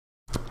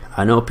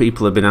I know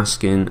people have been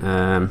asking,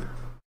 have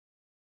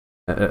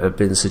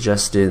been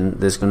suggesting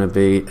there's going to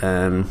be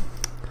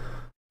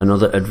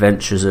another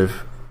Adventures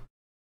of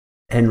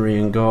Henry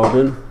and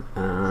Gordon,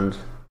 and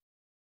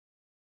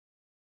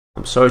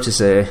I'm sorry to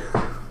say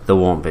there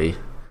won't be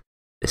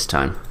this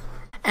time.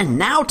 And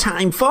now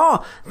time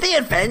for The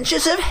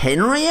Adventures of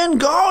Henry and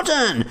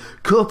Gordon.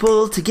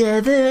 Coupled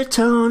together,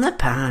 torn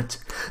apart,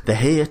 they're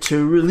here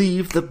to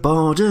relieve the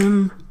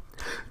boredom.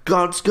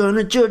 God's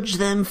gonna judge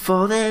them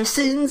for their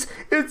sins.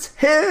 It's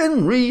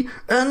Henry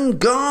and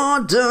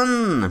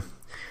Gordon.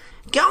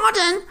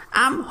 Gordon,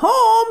 I'm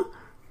home.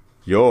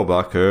 You're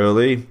back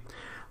early.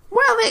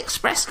 Well, the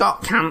express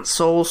got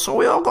cancelled, so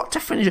we all got to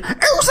finish.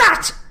 Who's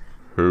that?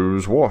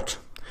 Who's what?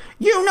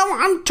 You know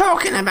what I'm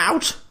talking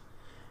about.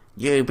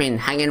 You've been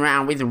hanging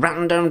around with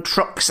random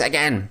trucks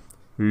again.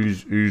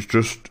 He's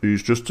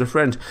just a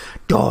friend.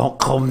 Don't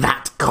come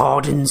that,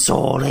 Gordon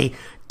Sawley.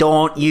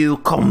 Don't you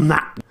come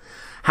that.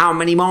 How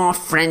many more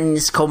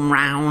friends come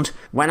round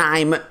when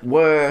I'm at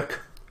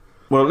work?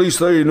 Well, at least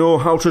they know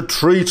how to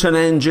treat an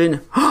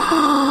engine.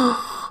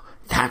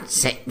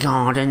 That's it,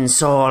 Gordon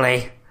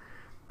Sawley.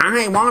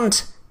 I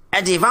want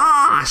a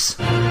divorce.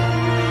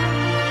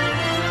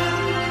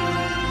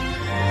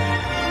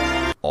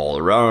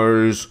 All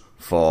rise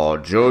for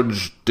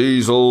Judge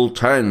Diesel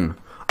 10.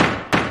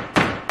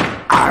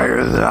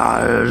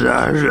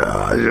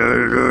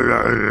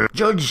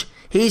 Judge,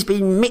 he's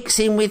been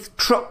mixing with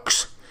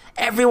trucks.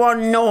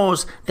 Everyone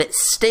knows that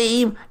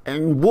steam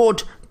and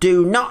wood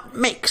do not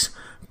mix.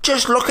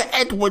 Just look at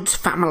Edward's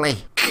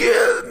family.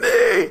 Kill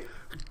me!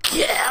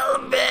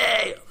 Kill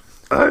me!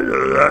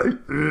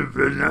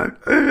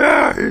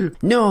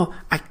 No,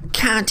 I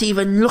can't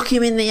even look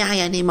him in the eye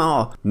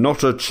anymore.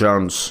 Not a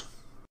chance.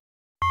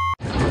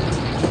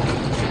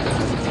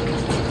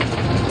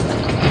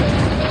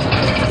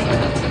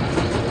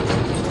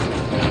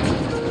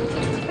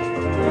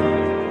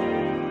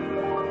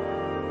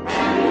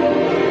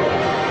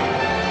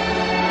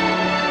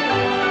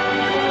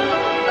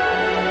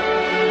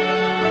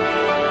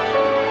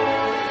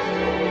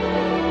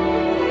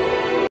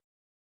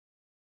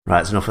 Right,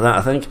 it's enough of that,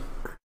 I think.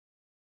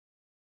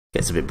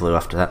 Gets a bit blue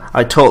after that.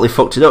 I totally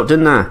fucked it up,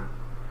 didn't I?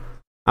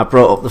 I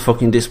brought up the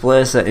fucking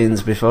display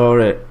settings before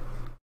it.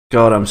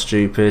 God, I'm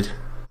stupid.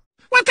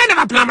 What kind of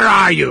a plumber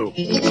are you?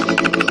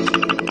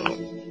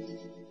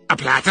 A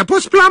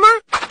platypus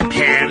plumber?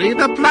 Perry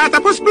the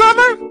platypus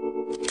plumber?